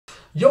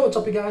Yo, what's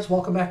up you guys?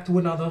 Welcome back to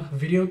another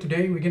video.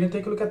 Today we're going to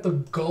take a look at the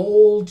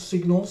gold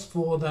signals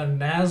for the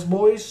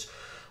Nasboyz.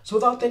 So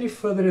without any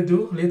further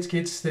ado, let's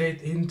get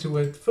straight into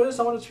it.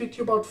 First, I want to speak to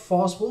you about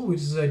Fastball,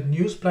 which is a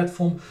news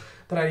platform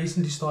that I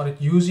recently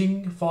started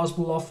using.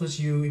 Fastball offers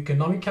you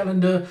economic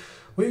calendar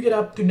where you get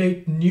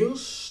up-to-date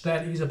news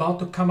that is about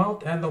to come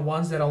out and the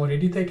ones that are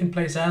already taken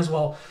place as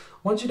well.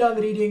 Once you're done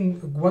getting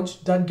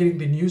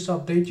the news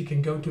update, you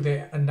can go to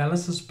the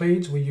analysis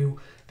page where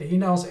the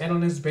in-house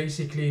analysts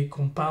basically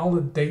compile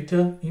the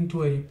data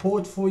into a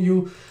report for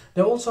you.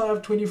 They also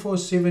have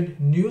 24/7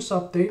 news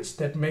updates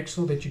that make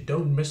sure that you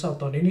don't miss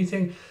out on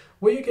anything,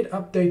 where you get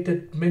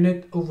updated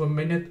minute over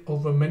minute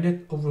over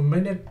minute over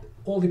minute,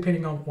 all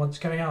depending on what's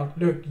coming out.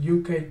 Look,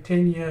 UK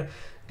 10-year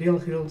Real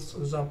Hills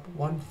is up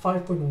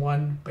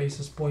 5.1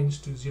 basis points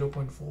to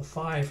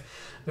 0.45.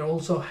 They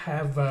also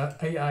have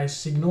AI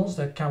signals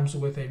that comes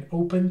with an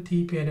open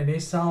TP and an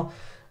SL.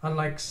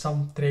 Unlike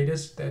some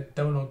traders that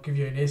don't give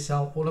you an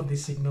SL, all of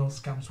these signals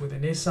comes with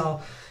an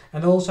SL.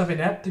 And they also have an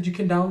app that you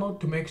can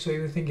download to make sure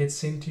everything gets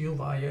sent to you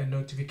via a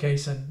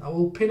notification. I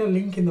will pin a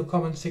link in the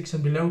comment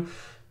section below.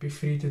 Be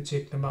free to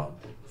check them out.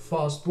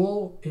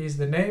 Fastball is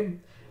the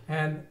name,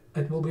 and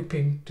it will be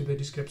pinned to the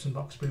description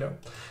box below.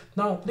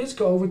 Now let's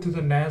go over to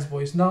the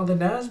Nasboyz. Now the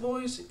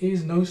Nasboyz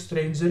is no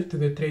stranger to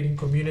the trading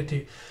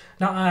community.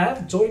 Now I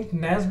have joined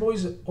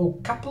Nasboyz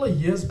a couple of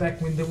years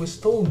back when they were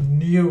still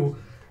new,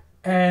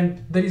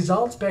 and the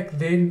results back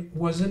then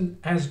wasn't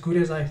as good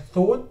as I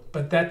thought,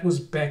 but that was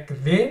back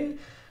then.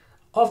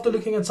 After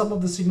looking at some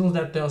of the signals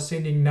that they are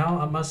sending now,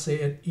 I must say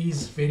it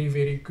is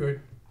very good.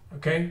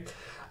 Okay,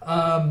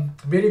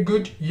 very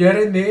good here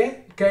and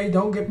there. Okay,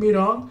 don't get me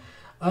wrong.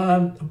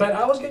 But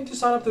I was going to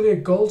sign up to their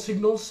gold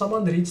signals.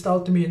 Someone reached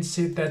out to me and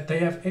said that they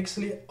have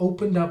actually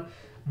opened up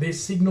their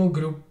signal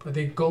group,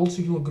 their gold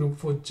signal group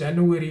for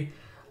January,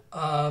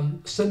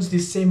 since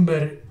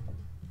December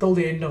till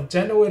the end of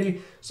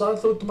January. So I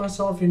thought to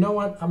myself, you know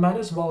what, I might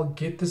as well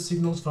get the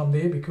signals from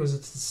there, because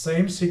it's the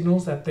same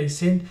signals that they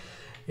sent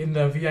in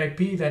the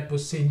VIP that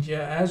was sent here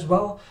as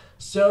well.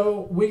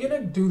 So we're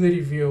gonna do the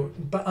review,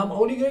 but I'm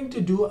only going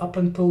to do up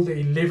until the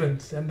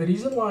 11th. And the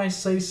reason why I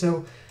say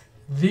so,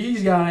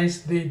 these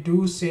guys, they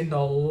do send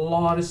a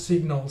lot of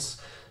signals.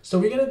 So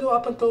we're going to do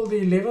up until the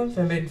 11th,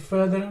 and then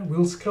further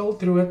we'll scroll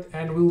through it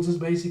and we'll just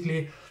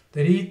basically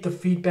read the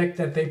feedback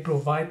that they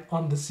provide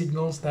on the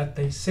signals that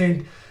they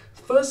send.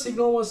 First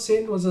signal was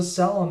sent was a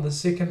sell on the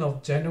 2nd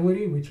of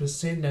January, which was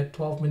sent at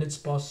 12 minutes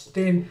past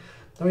 10.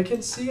 Now you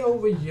can see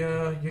over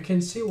here, you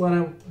can see what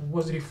I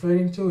was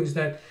referring to is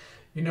that,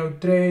 you know,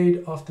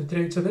 trade after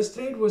trade. So this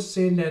trade was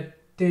sent at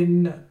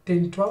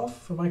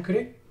 10:12, am I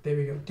correct? There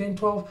we go,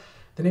 10:12.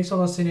 The next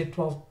one was sent at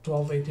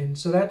 12:18.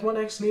 So that one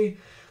actually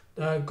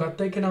got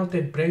taken out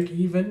at break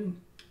even.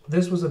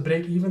 This was a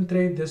break even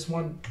trade. This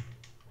one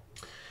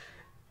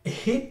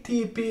hit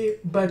TP,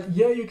 but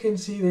here you can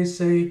see they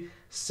say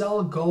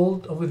sell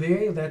gold over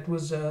there. That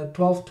was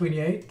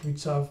 12:28,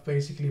 which I've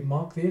basically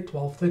marked there,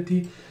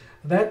 12:30.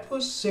 That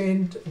was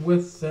sent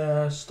with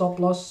stop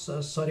loss,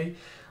 so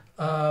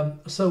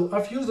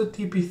I've used the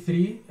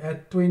TP3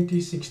 at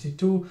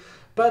 2062,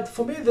 but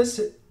for me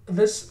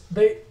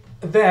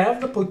they have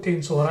the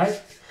potential,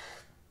 right?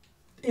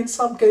 In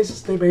some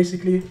cases they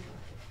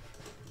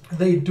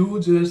do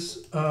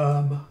just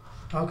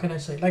how can I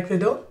say, like, they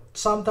don't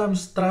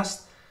sometimes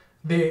trust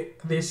their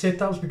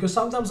setups, because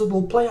sometimes it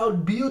will play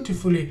out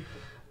beautifully,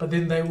 but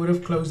then they would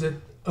have closed it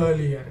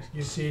earlier,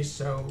 you see.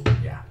 So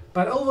yeah,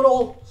 but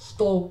overall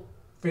still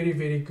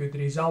very good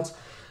results.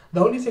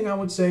 The only thing I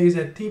would say is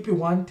that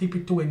TP1,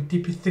 TP2 and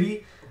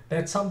TP3,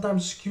 that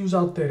sometimes skews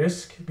out the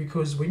risk,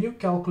 because when you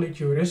calculate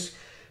your risk,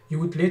 you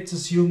would, let's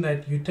assume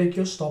that you take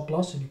your stop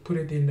loss and you put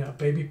it in a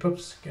baby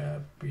pips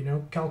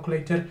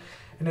calculator,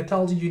 and it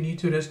tells you need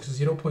to risk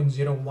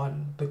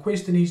 0.01. The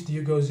question is, do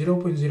you go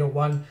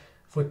 0.01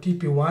 for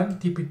TP1,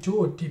 TP2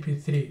 or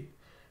TP3?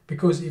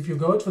 Because if you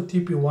go out for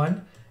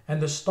TP1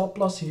 and the stop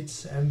loss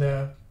hits, and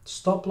the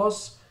stop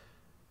loss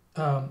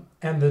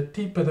and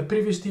the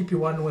previous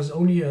TP1 was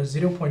only a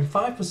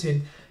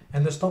 0.5%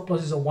 and the stop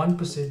loss is a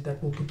 1%,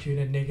 that will put you in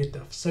a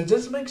negative. So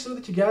just make sure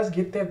that you guys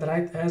get that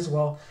right as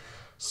well.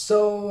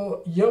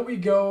 So here we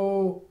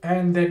go,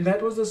 and then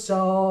that was the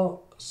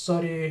sell,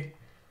 sorry,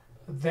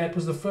 that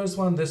was the first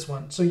one, this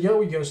one. So here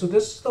we go. So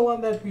this is the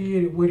one that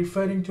we were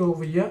referring to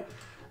over here,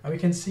 and we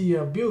can see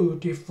a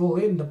beautiful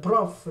in the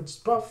profits,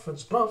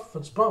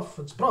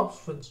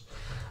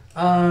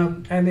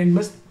 and then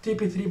missed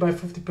TP3 by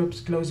 50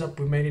 pips close up.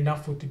 We made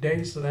enough for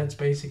today, so that's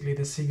basically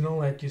the signal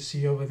that you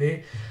see over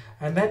there.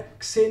 And that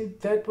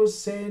was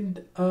sent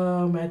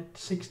at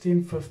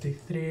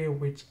 16:53,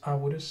 which I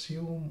would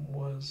assume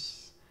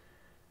was,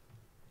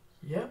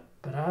 yep,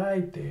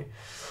 right there.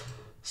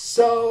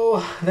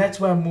 So that's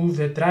where I moved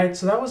it, right?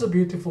 So that was a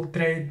beautiful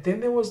trade. Then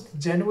there was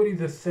January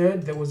the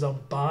 3rd, there was a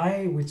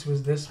buy, which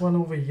was this one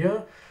over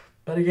here.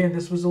 But again,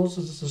 this was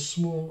also just a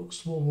small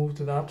move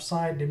to the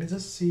upside. Let me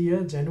just see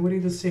here, January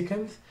the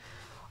 2nd,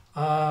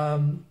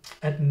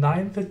 at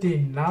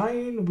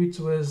 9:39, which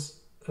was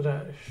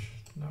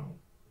no,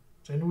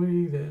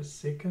 January the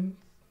 2nd.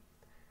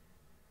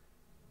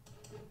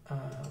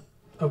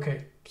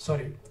 Okay,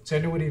 sorry,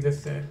 January the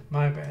 3rd,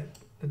 my bad.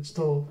 It's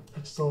still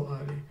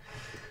early.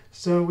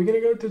 So we're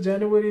gonna go to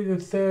January the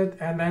 3rd,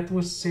 and that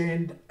was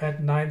sent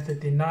at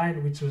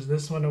 9:39, which was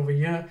this one over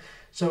here.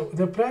 So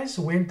the price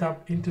went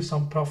up into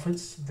some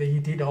profits. They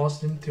did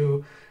ask them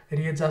to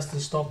readjust the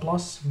stop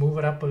loss, move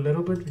it up a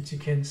little bit, which you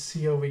can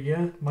see over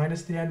here,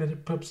 minus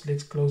 300 pips.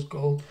 Let's close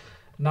gold.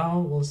 Now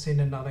we'll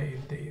send another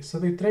entry. So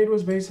the trade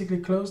was basically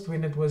closed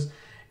when it was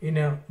in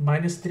a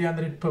minus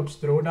 300 pips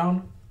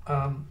drawdown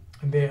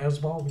there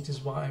as well, which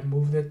is why I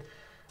moved it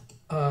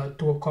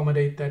to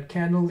accommodate that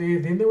candle there.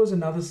 Then there was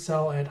another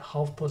sell at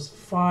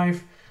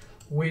 5:30,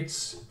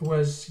 which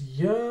was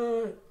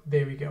here.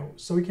 There we go.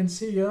 So we can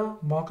see here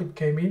market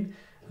came in,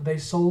 they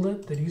sold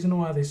it. The reason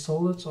why they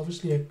sold it is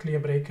obviously a clear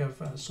break of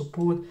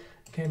support,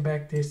 came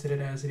back, tested it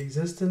as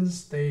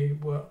resistance. They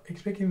were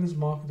expecting this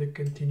market to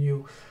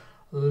continue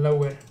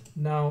lower.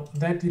 Now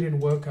that didn't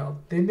work out.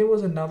 Then there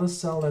was another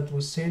sell that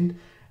was sent,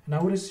 and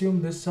I would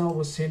assume this sell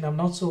was sent. I'm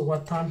not sure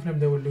what time frame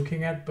they were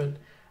looking at, but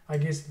I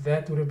guess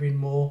that would have been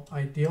more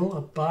ideal.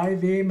 A buy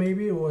there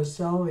maybe, or a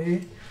sell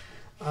there,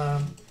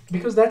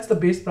 because that's the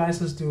best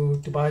prices to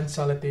buy and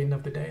sell at the end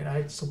of the day,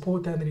 right?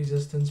 Support and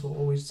resistance will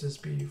always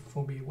just be,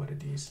 for me, what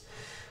it is.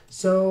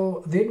 So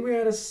then we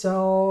had a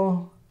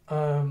sell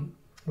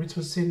which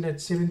was sent at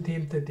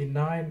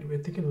 17:39. I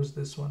think it was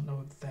this one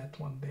or that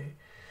one there.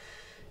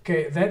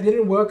 Okay, that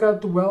didn't work out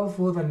too well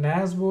for the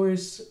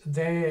Nasboyz.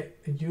 They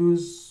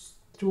used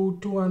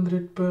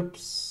 200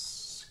 pips,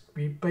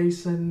 be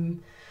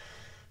patient.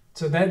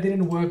 So that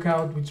didn't work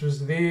out, which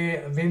was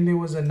there. Then there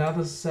was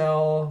another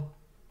sell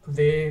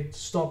there,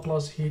 stop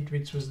loss hit,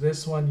 which was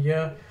this one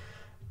here.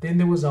 Then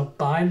there was a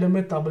buy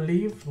limit, I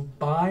believe,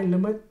 buy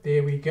limit.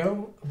 There we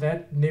go. That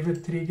never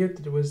triggered.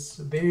 It was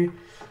there.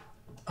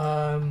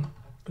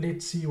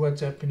 Let's see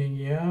what's happening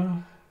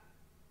here.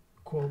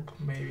 Quote,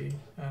 maybe,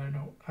 I don't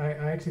know. I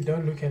actually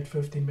don't look at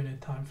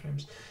 15-minute time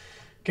frames.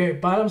 Okay,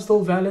 bottom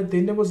still valid.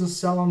 Then there was a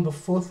sell on the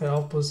 4th at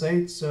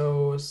 8:30.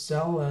 So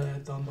sell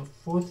on the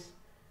 4th.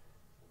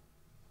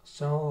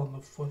 Sell on the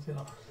 4th.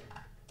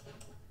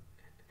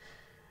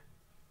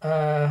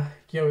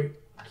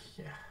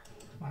 Yeah,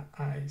 my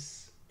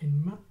eyes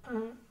in my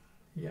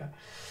yeah.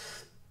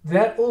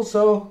 That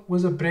also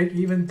was a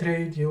break-even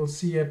trade. You'll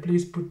see here.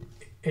 Please put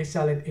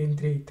SL at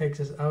entry. It takes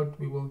us out.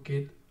 We will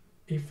get,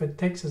 if it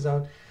takes us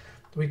out,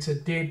 which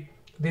it did.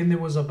 Then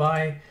there was a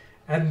buy,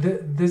 and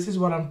this is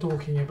what I'm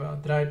talking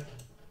about, right?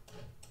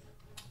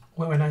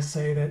 Well, when I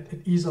say that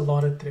it is a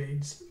lot of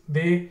trades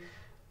there,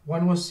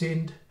 one was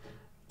sent,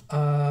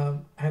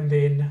 and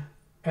then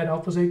at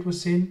opposite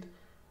was sent,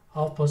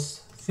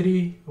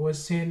 3:30 was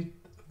sent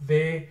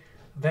there.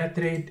 That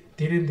trade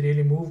didn't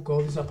really move.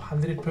 Gold is up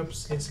 100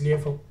 pips. Let's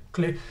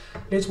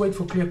wait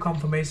for clear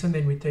confirmation,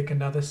 then we take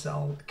another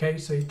sell. Okay,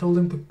 so he told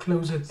them to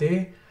close it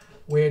there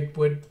where it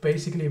would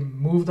basically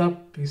moved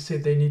up. He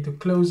said they need to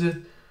close it.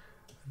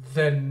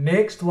 The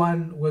next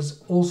one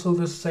was also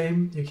the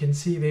same. You can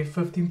see there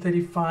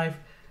 15:35,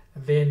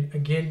 then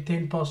again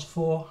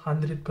 4:10,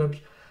 100 pips.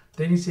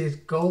 Then he says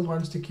gold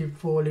wants to keep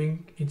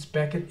falling, it's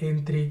back at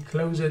entry,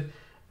 close it.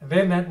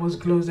 Then that was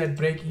closed at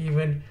break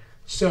even.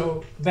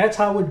 So that's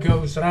how it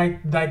goes, right?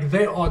 Like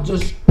they are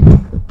just,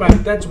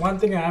 but that's one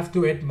thing I have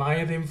to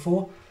admire them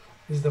for,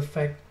 is the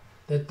fact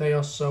that they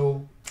are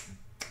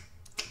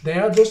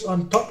just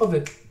on top of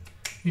it.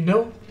 You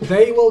know,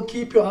 they will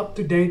keep you up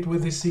to date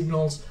with the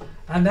signals.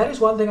 And that is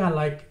one thing I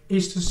like,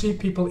 is to see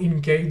people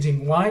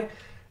engaging. Why?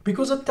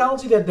 Because it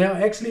tells you that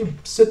they're actually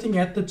sitting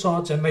at the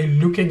charts and they're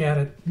looking at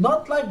it.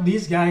 Not like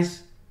these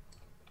guys.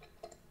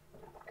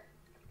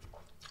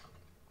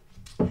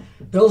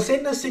 They'll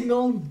send a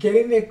signal, get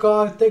in their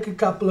car, take a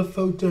couple of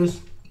photos.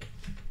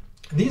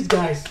 These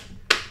guys,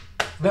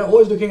 they're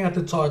always looking at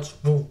the charts.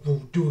 Woo,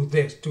 woo, do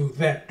this, do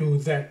that, do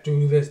that,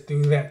 do this,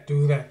 do that,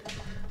 do that.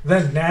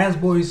 The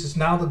Nasboyz is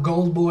now the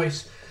gold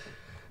boys.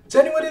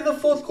 January the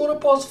 4th,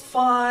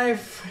 5:15.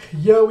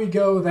 Here we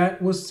go.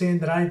 That was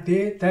sent right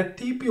there. That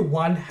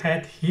TP1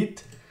 had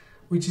hit,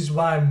 which is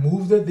why I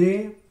moved it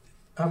there.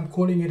 I'm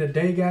calling it a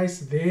day,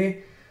 guys.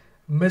 There,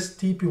 missed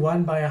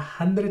TP1 by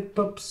 100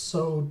 pips.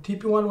 So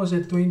TP1 was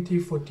at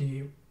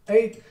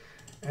 2048,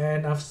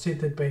 and I've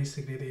set it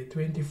basically there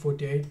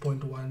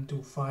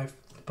 2048.125.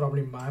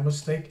 Probably my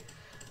mistake.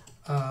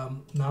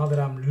 Now that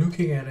I'm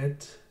looking at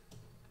it.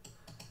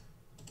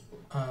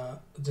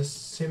 Just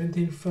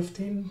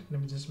 1715. Let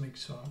me just make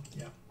sure.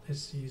 Yeah,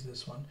 let's use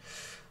this one.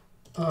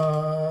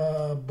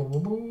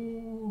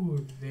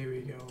 There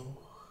we go.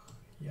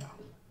 Yeah.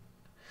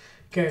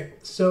 Okay,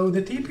 so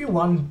the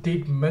TP1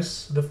 did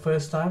miss the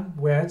first time.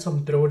 We had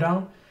some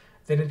drawdown,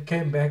 then it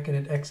came back and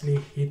it actually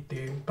hit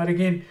there. But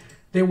again,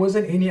 there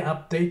wasn't any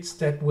updates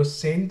that was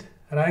sent,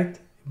 right?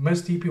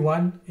 Missed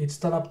TP1, it's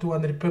still up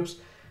 200 pips.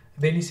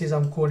 Then he says,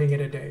 I'm calling it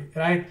a day,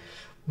 right?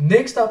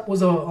 Next up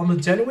was on the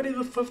January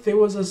the 5th, there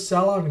was a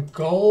sell on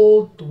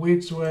gold,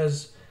 which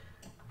was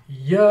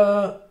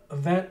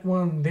that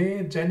one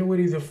there,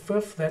 January the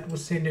 5th, that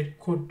was sent at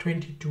code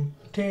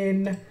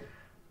 2210.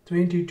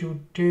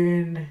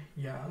 22.10.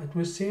 Yeah, it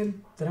was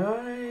sent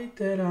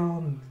right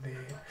around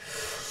there.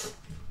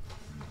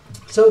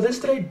 So this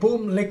trade,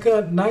 boom,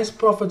 lekker, nice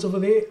profits over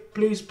there.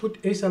 Please put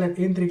SL at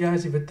entry,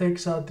 guys. If it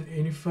takes out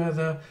any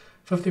further,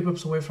 50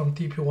 pips away from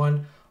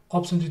TP1.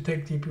 Option to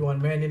take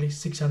TP1 manually,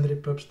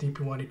 600 pips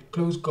TP1. It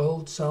closed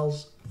gold,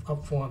 sells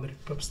up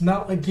 400 pips.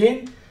 Now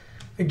again,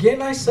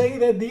 I say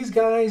that these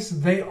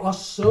guys, they are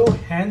so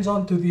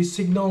hands-on to these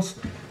signals.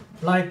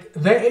 Like,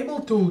 they're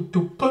able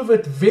to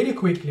pivot very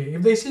quickly.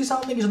 If they see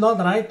something is not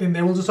right, then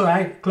they will just say,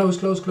 hey, close,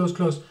 close, close,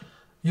 close.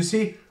 You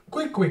see,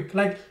 quick.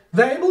 Like,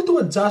 they're able to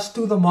adjust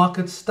to the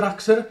market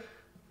structure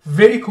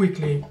very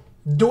quickly.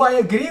 Do I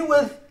agree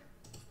with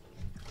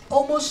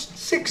almost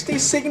 60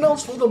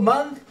 signals for the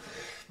month?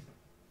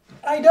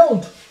 I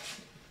don't.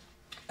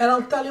 And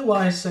I'll tell you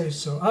why I say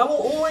so. I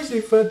will always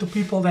refer to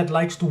people that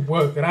likes to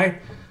work,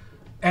 right?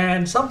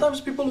 And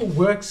sometimes people who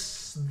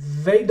works,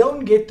 they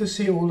don't get to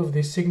see all of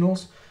these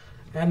signals,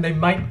 and they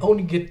might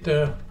only get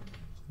the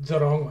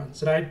wrong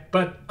ones, right?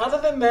 But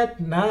other than that,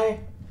 nah.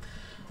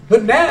 The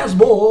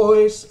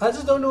Nasboyz, I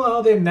just don't know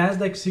how their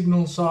Nasdaq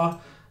signals are.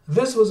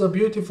 This was a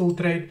beautiful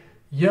trade.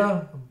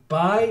 Yeah,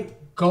 buy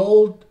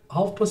gold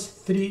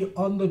 3:30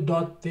 on the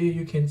dot. There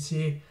you can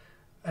see,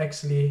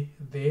 actually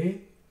there,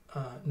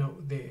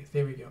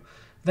 there we go.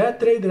 That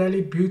trade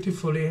rallied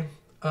beautifully.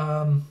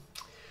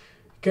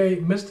 Okay,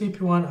 missed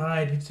TP1,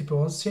 alright, hit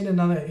TP1, send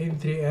another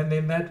entry, and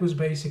then that was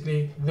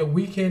basically the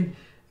weekend.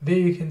 There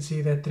you can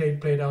see that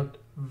trade played out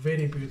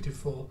very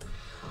beautiful.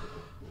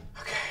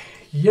 Okay,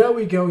 here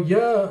we go.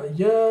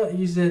 Here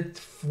is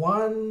it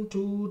 1,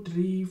 2,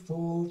 3,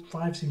 4,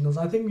 5 signals.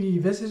 I think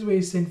this is where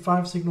he sent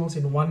 5 signals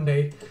in one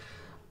day.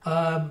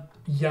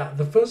 Yeah,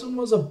 the first one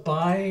was a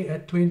buy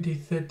at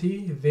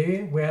 20.30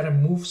 there. We had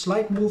a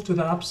slight move to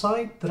the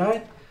upside,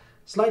 right?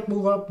 Slight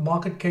move up,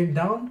 market came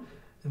down.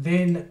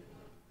 Then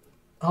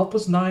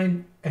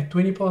 9 at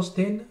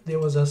 20:10, there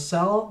was a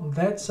sell.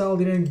 That sell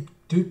didn't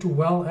do too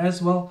well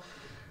as well.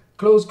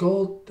 Close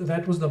gold,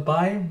 that was the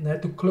buy. They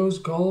had to close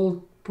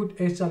gold, put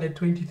SL at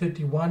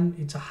 20.31.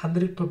 It's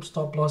 100 pip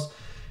stop loss.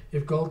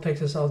 If gold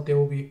takes us out, there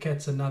will be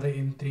another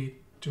entry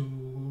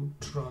to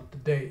throughout the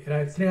day,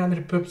 right?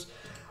 300 pips.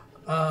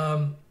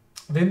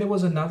 Then there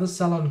was another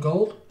sell on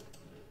gold.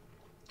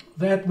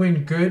 That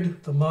went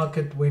good. The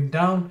market went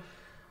down.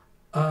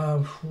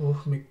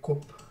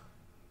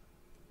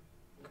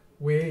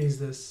 Where is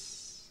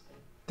this?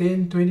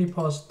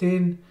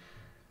 20:10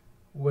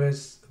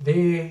 was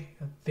there.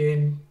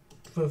 Then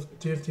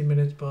 15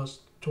 minutes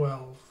past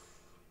 12.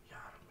 Yeah,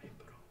 I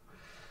remember.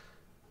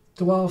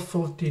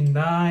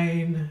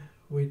 12:49,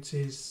 which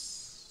is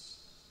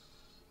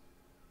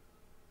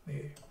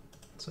there.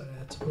 So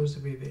that's supposed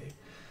to be there.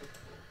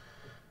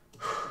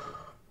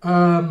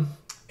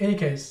 Any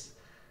case,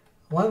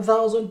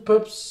 1,000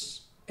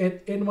 pips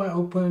at NY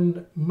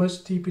Open,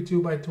 missed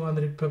TP2 by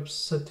 200 pips,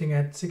 sitting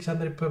at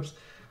 600 pips.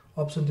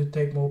 Option to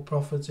take more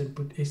profits and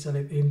put SL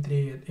at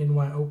entry at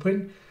NY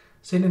Open.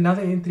 Send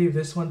another entry if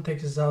this one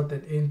takes us out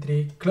at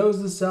entry.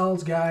 Close the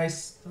cells,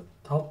 guys.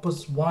 Help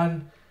us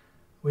 1,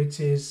 which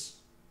is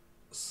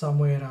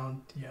somewhere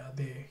around, yeah,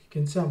 there. You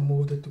can see I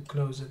moved it to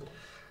close it.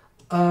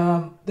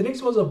 The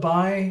next was a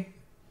buy.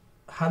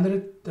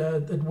 100,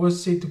 it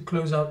was set to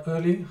close out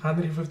early.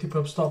 150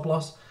 pip stop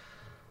loss.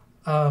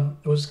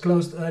 It was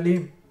closed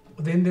early.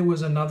 Then there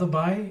was another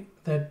buy.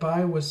 That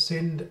buy was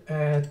sent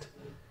at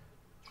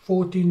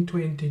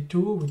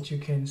 14:22, which you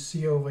can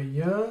see over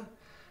here.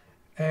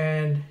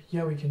 And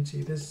here we can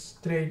see this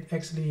trade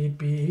actually hit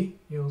BE.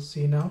 You'll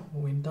see now,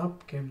 went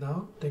up, came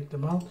down, take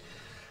them out.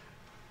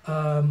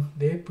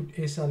 They put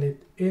SL at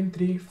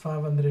entry,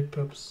 500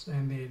 pips,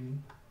 and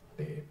then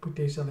they put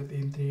SL at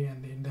entry,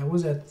 and then that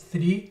was at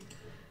 3.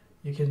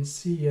 You can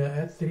see here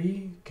at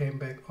 3, came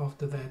back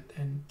after that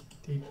and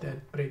did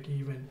that break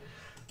even.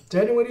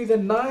 January the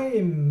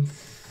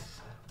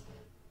 9th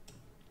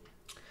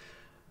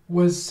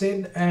was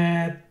sent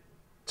at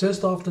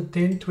just after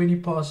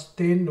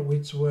 20:10,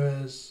 which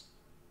was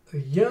a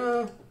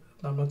year.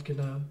 I'm not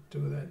gonna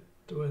do that.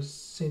 It was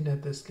sent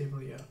at this level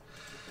here.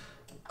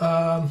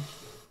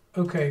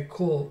 Okay,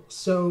 cool.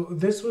 So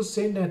this was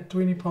sent at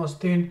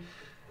 20:10,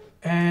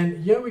 and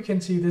here we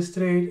can see this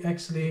trade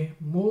actually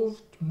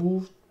moved,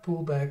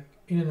 pull back,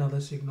 in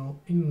another signal,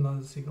 in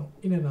another signal,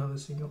 in another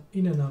signal,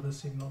 in another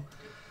signal.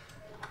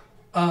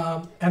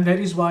 And that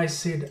is why I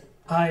said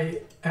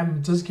I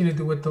am just gonna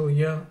do it till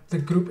here. The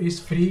group is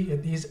free,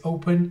 it is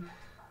open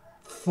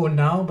for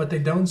now, but they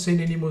don't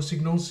send any more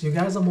signals. You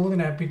guys are more than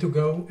happy to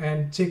go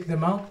and check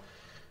them out,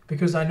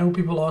 because I know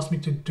people ask me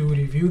to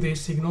review their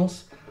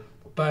signals,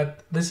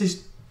 but this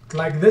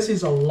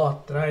is a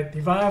lot, right?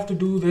 If I have to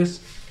do this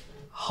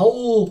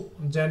whole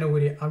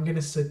January, I'm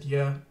gonna sit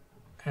here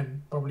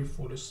and probably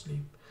fall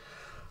asleep.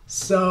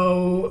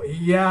 So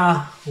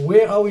yeah,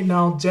 where are we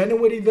now?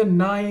 January the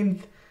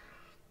 9th,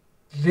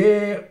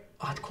 there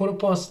at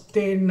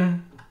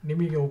 10:15. Let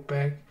me go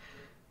back.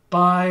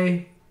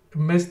 Buy,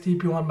 missed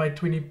TP1 by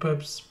 20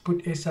 pips,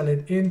 put SL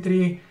at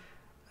entry.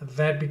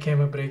 That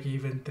became a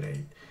break-even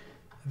trade.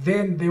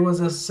 Then there was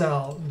a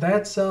sell.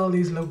 That sell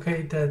is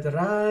located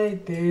right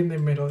there in the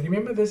middle.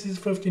 Remember, this is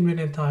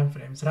 15-minute time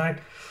frames, right?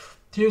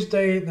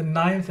 Tuesday the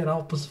 9th at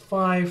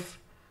 5:30.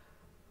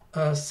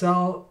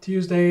 Sell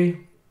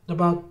Tuesday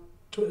about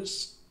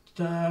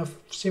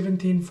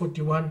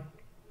 17:41.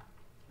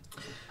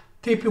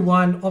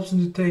 TP1 option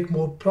to take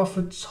more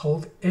profits,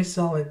 hold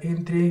SL at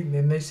entry.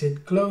 Then they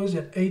said close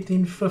at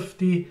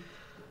 18:50,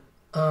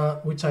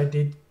 which I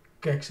did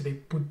actually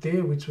put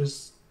there, which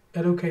was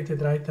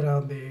allocated right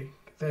around there.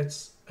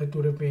 It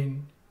would have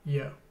been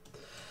here.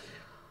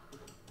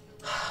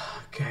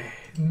 Okay,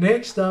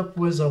 next up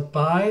was a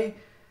buy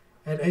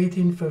at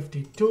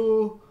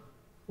 18:52,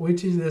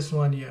 which is this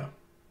one here.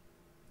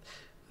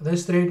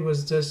 This trade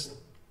was just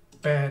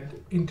bad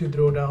into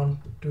drawdown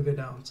to the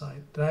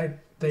downside, right?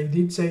 They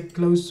did say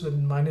close with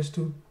minus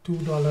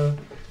 $200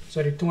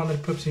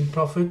 pips in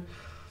profit.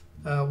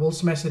 We'll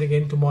smash it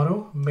again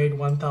tomorrow. Made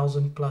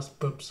 1,000 plus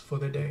pips for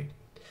the day.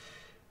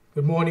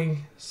 Good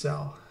morning,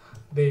 sell.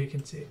 There you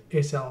can see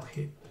SL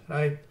hit,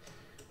 right?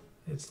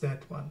 It's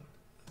that one.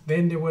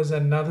 Then there was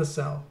another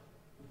sell,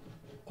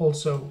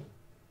 also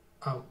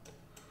out.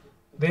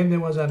 Then there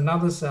was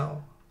another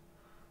sell.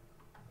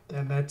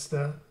 And that's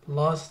the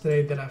last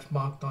trade that I've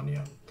marked on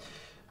here.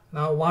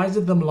 Now, why is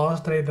it the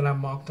last trade that I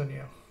marked on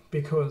here?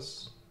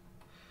 Because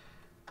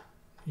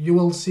you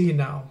will see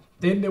now.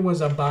 Then there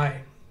was a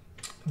buy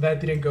that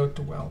didn't go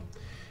too well.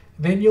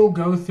 Then you'll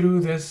go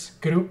through this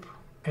group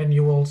and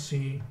you will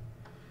see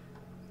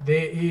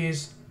there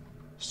is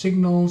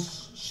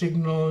signals,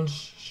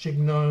 signals,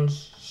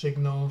 signals,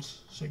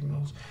 signals,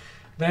 signals.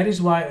 That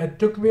is why it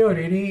took me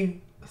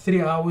already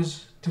 3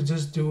 hours to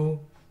just do,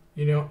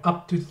 you know,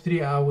 up to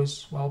 3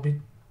 hours, well,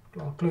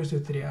 close to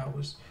 3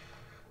 hours,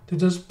 to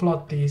just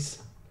plot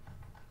these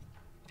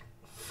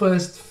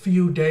first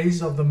few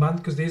days of the month,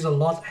 because there's a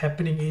lot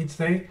happening each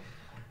day.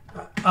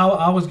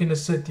 I was gonna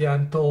sit here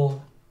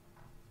until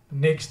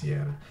next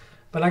year,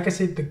 but like I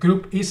said, the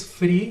group is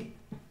free.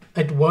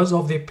 It was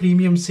of their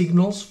premium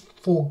signals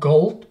for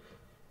gold.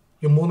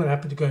 You're more than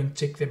happy to go and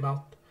check them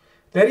out.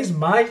 That is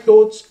my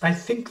thoughts. I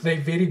think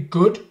they're very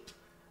good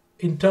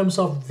in terms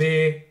of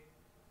their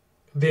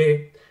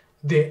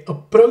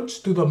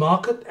approach to the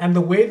market and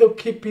the way they'll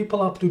keep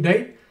people up to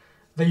date.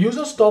 They use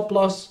a stop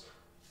loss.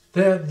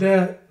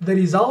 The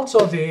results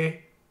are there.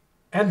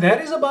 And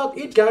that is about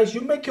it, guys.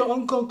 You make your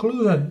own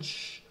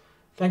conclusions.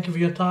 Thank you for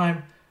your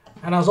time.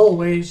 And as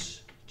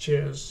always,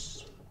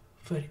 cheers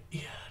for the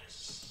ear.